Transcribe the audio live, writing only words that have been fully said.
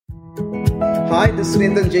Hi, this is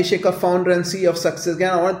Surendran Jayasekar, founder and CEO of Success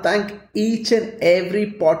Gyan. I want to thank each and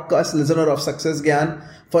every podcast listener of Success Gyan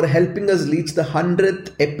for helping us reach the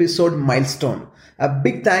 100th episode milestone. A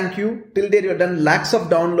big thank you. Till date, we have done lakhs of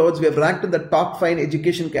downloads. We have ranked in the top 5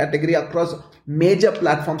 education category across major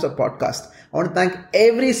platforms of podcast. I want to thank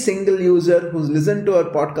every single user who's listened to our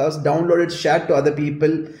podcast, downloaded, shared to other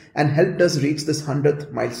people, and helped us reach this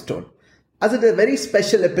 100th milestone. As it is a very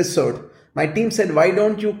special episode, my team said, why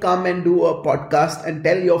don't you come and do a podcast and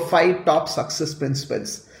tell your 5 top success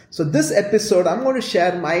principles? So this episode, I'm going to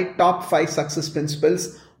share my top 5 success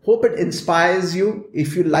principles. Hope it inspires you.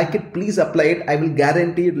 If you like it, please apply it. I will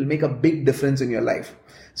guarantee it will make a big difference in your life.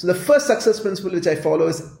 So the first success principle which I follow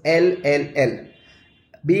is LLL,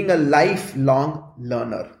 being a lifelong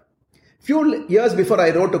learner. Few years before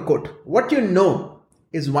I wrote a quote, what you know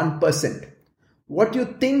is 1%. What you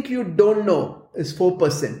think you don't know is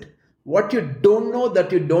 4%. What you don't know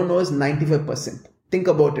that you don't know is 95%. Think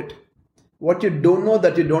about it. What you don't know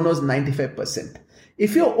that you don't know is 95%.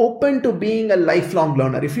 If you're open to being a lifelong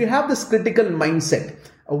learner, if you have this critical mindset,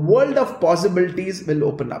 a world of possibilities will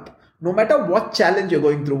open up. No matter what challenge you're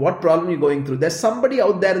going through, what problem you're going through, there's somebody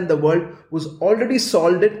out there in the world who's already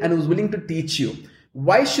solved it and who's willing to teach you.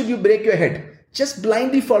 Why should you break your head? Just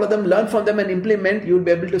blindly follow them, learn from them and implement. You'll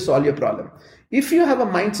be able to solve your problem. If you have a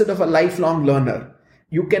mindset of a lifelong learner,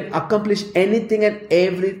 you can accomplish anything and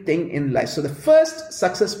everything in life. So the first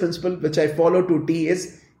success principle which I follow to T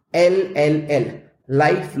is LLL,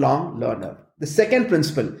 lifelong learner. The second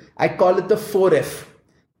principle, I call it the 4F,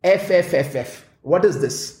 FFFF. What is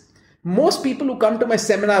this? Most people who come to my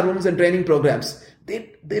seminar rooms and training programs,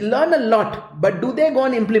 they learn a lot, but do they go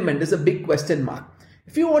and implement is a big question mark.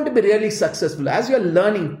 If you want to be really successful, as you're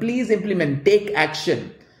learning, please implement, take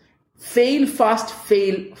action. Fail fast,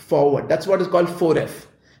 fail forward. That's what is called 4F.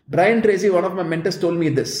 Brian Tracy, one of my mentors, told me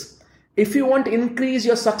this. If you want to increase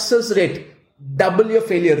your success rate, double your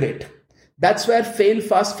failure rate. That's where fail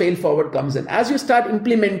fast, fail forward comes in. As you start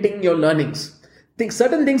implementing your learnings,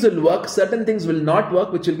 certain things will work, certain things will not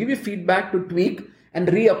work, which will give you feedback to tweak and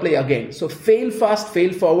reapply again. So fail fast,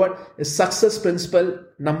 fail forward is success principle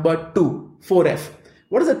number 2, 4F.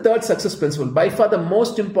 What is the third success principle? By far the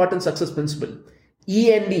most important success principle.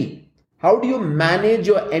 E&E. How do you manage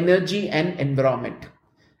your energy and environment?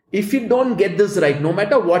 If you don't get this right, no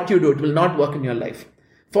matter what you do, it will not work in your life.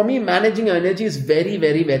 For me, managing your energy is very,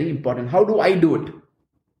 very, very important. How do I do it?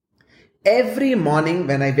 Every morning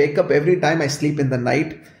when I wake up, every time I sleep in the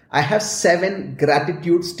night, I have 7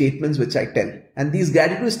 gratitude statements which I tell. And these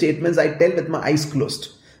gratitude statements I tell with my eyes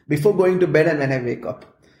closed before going to bed and when I wake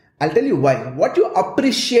up. I'll tell you why. What you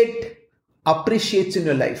appreciate appreciates in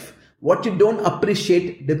your life. What you don't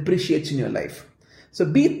appreciate depreciates in your life. So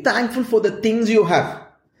be thankful for the things you have.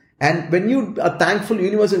 And when you are thankful, the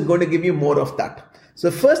universe is going to give you more of that. So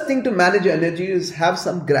the first thing to manage your energy is have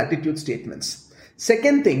some gratitude statements.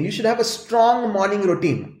 Second thing, you should have a strong morning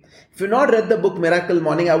routine. If you've not read the book Miracle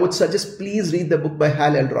Morning, I would suggest please read the book by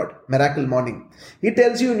Hal Elrod, Miracle Morning. He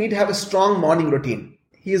tells you need to have a strong morning routine.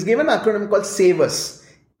 He has given an acronym called SAVERS.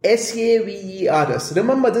 SAVERS.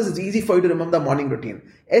 Remember this, it's easy for you to remember the morning routine.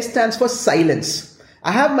 S stands for silence.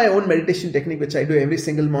 I have my own meditation technique which I do every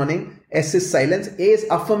single morning. S is silence. A is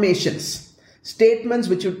affirmations. Statements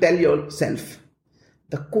which you tell yourself.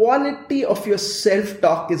 The quality of your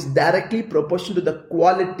self-talk is directly proportional to the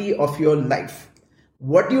quality of your life.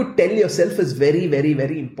 What you tell yourself is very, very,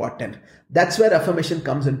 very important. That's where affirmation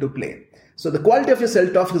comes into play. So the quality of your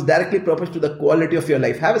self-talk is directly proportional to the quality of your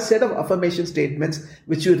life. Have a set of affirmation statements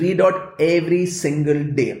which you read out every single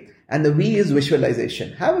day. And the V is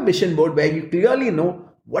visualization. Have a vision board where you clearly know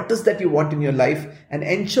what is that you want in your life and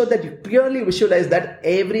ensure that you clearly visualize that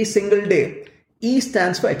every single day. E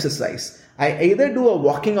stands for exercise. I either do a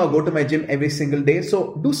walking or go to my gym every single day.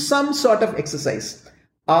 So do some sort of exercise.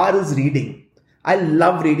 R is reading. I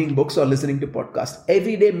love reading books or listening to podcasts.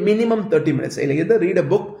 Every day, minimum 30 minutes. I'll either read a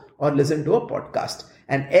book or listen to a podcast.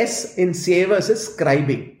 And S in savers is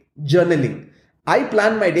scribing, journaling. I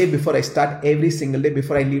plan my day before I start every single day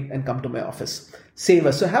before I leave and come to my office.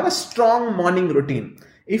 Savers. So have a strong morning routine.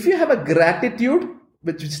 If you have a gratitude,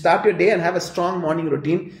 which will start your day and have a strong morning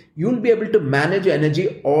routine, you'll be able to manage your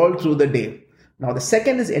energy all through the day. Now the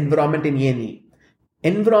second is environment in E&E.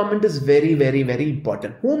 Environment is very, very, very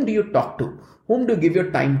important. Whom do you talk to? Whom do you give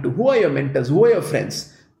your time to? Who are your mentors? Who are your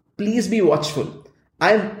friends? Please be watchful.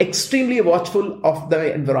 I am extremely watchful of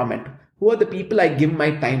the environment. Who are the people I give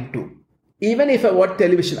my time to? Even if I watch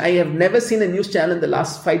television, I have never seen a news channel in the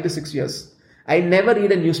last 5 to 6 years. I never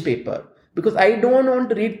read a newspaper because I don't want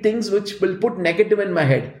to read things which will put negative in my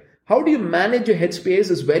head. How do you manage your headspace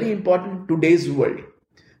is very important in today's world.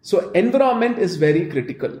 So environment is very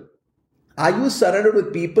critical. Are you surrounded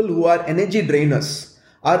with people who are energy drainers?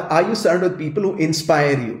 Or are you surrounded with people who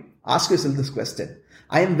inspire you? Ask yourself this question.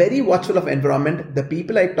 I am very watchful of environment. The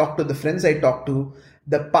people I talk to, the friends I talk to,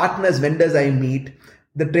 the partners, vendors I meet,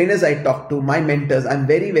 the trainers I talk to, my mentors, I'm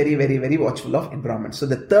very, very, very, very watchful of environment. So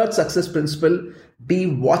the third success principle, be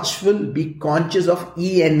watchful, be conscious of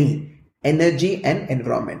ENE, energy and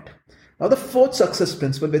environment. Now the fourth success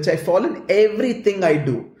principle, which I follow in everything I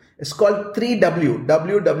do, is called 3W,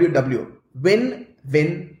 WWW, win,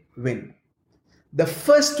 win, win. The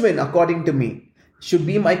first win, according to me, should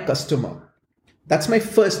be my customer. That's my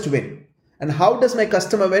first win. And how does my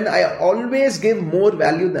customer win? I always give more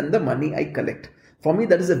value than the money I collect. For me,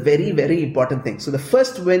 that is a very, very important thing. So the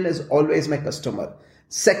first win is always my customer.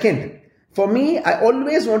 Second, for me, I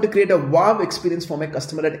always want to create a wow experience for my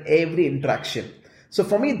customer at every interaction. So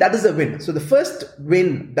for me, that is a win. So the first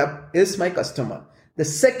win that is my customer. The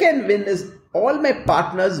second win is all my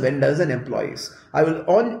partners, vendors and employees. I will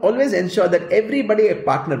always ensure that everybody I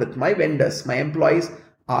partner with, my vendors, my employees,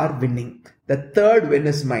 are winning. The third win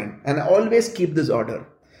is mine. And I always keep this order.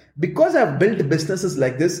 Because I've built businesses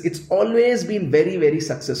like this, it's always been very, very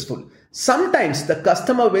successful. Sometimes the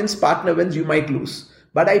customer wins, partner wins, you might lose.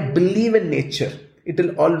 But I believe in nature. It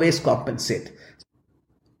will always compensate.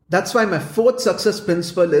 That's why my fourth success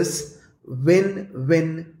principle is win,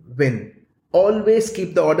 win, win. Always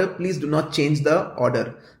keep the order. Please do not change the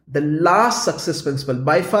order. The last success principle,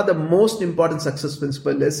 by far the most important success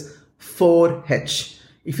principle, is 4H.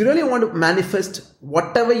 If you really want to manifest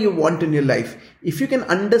whatever you want in your life, if you can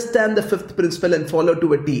understand the fifth principle and follow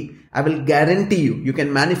to a T, I will guarantee you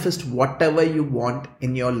can manifest whatever you want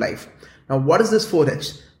in your life. Now, what is this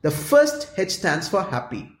 4H? The first H stands for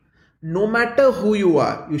happy. No matter who you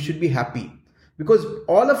are, you should be happy. Because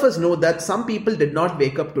all of us know that some people did not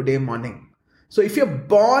wake up today morning. So if you're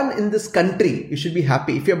born in this country, you should be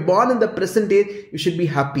happy. If you're born in the present day, you should be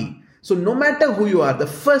happy. So no matter who you are, the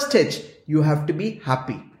first H, you have to be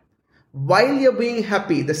happy. While you're being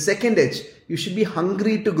happy, the second H, you should be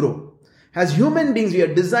hungry to grow. As human beings, we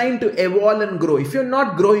are designed to evolve and grow. If you're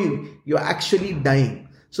not growing, you're actually dying.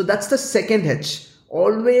 So that's the second H.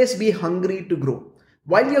 Always be hungry to grow.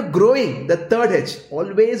 While you're growing, the third H,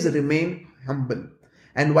 always remain humble.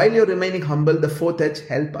 And while you're remaining humble, the fourth H,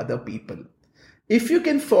 help other people. If you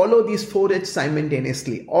can follow these 4H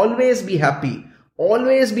simultaneously, always be happy,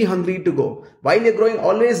 always be hungry to go. While you're growing,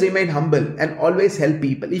 always remain humble and always help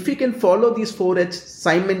people. If you can follow these 4H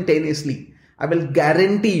simultaneously, I will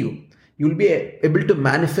guarantee you'll be able to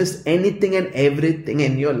manifest anything and everything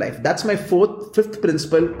in your life. That's my fifth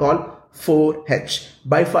principle called 4H.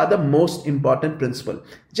 By far the most important principle.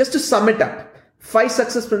 Just to sum it up, 5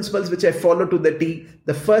 success principles which I follow to the T.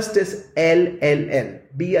 The first is LLL.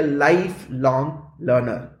 Be a lifelong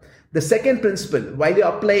learner. The second principle, while you're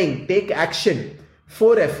applying, take action.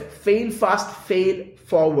 4F, fail fast, fail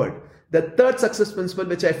forward. The third success principle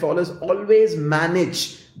which I follow is always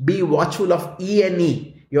manage. Be watchful of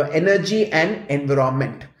ENE, your energy and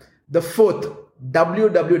environment. The fourth,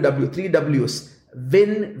 WWW, 3 W's,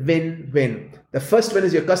 win, win, win. The first win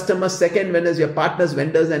is your customers, second win is your partners,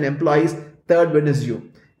 vendors and employees, third win is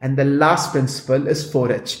you. And the last principle is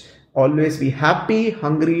 4H. Always be happy,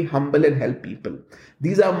 hungry, humble and help people.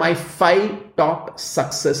 These are my 5 top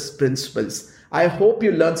success principles. I hope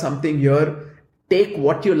you learned something here. Take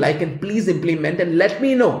what you like and please implement and let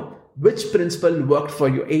me know which principle worked for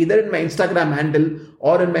you. Either in my Instagram handle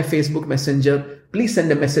or in my Facebook Messenger. Please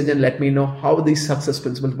send a message and let me know how these success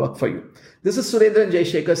principles work for you. This is Surendran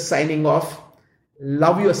Jayasekar signing off.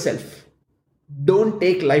 Love yourself. Don't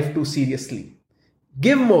take life too seriously.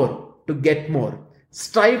 Give more to get more.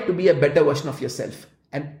 Strive to be a better version of yourself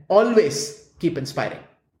and always keep inspiring.